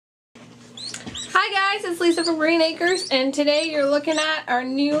Hi guys, it's Lisa from Green Acres, and today you're looking at our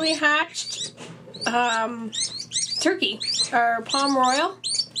newly hatched turkey, our Palm Royal.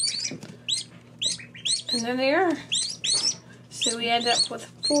 And there they are. So we ended up with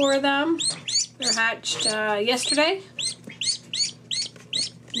 4 of them. They're hatched yesterday.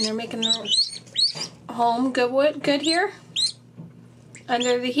 And they're making their home good here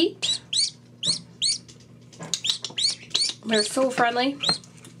under the heat. They're so friendly.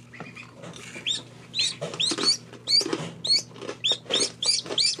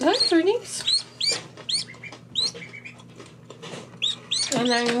 Hi, sweeties. And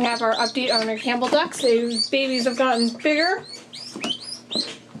then we have our update on our Campbell ducks. These babies have gotten bigger.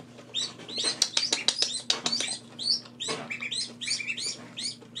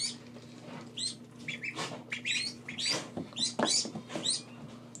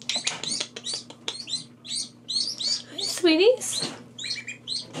 Hi, sweeties.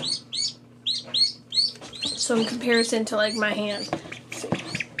 So in comparison to like my hand.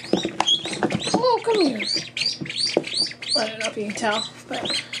 Oh, come here. I don't know if you can tell, but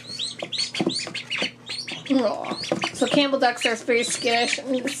aww. So Campbell ducks are very skittish,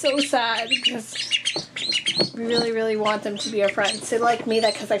 and it's so sad because we really want them to be our friends. They like me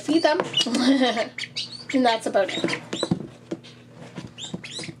that because I feed them, and that's about it.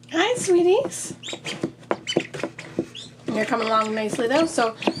 Hi, sweeties. They're coming along nicely though.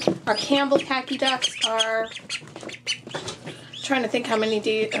 So our Campbell Khaki ducks are trying to think how many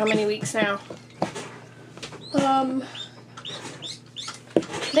weeks now.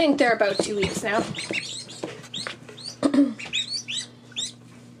 I think they're about 2 weeks now.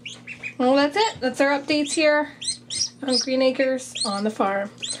 Well, that's it. That's our updates here on Green Acres on the farm.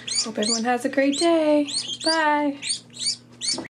 Hope everyone has a great day. Bye.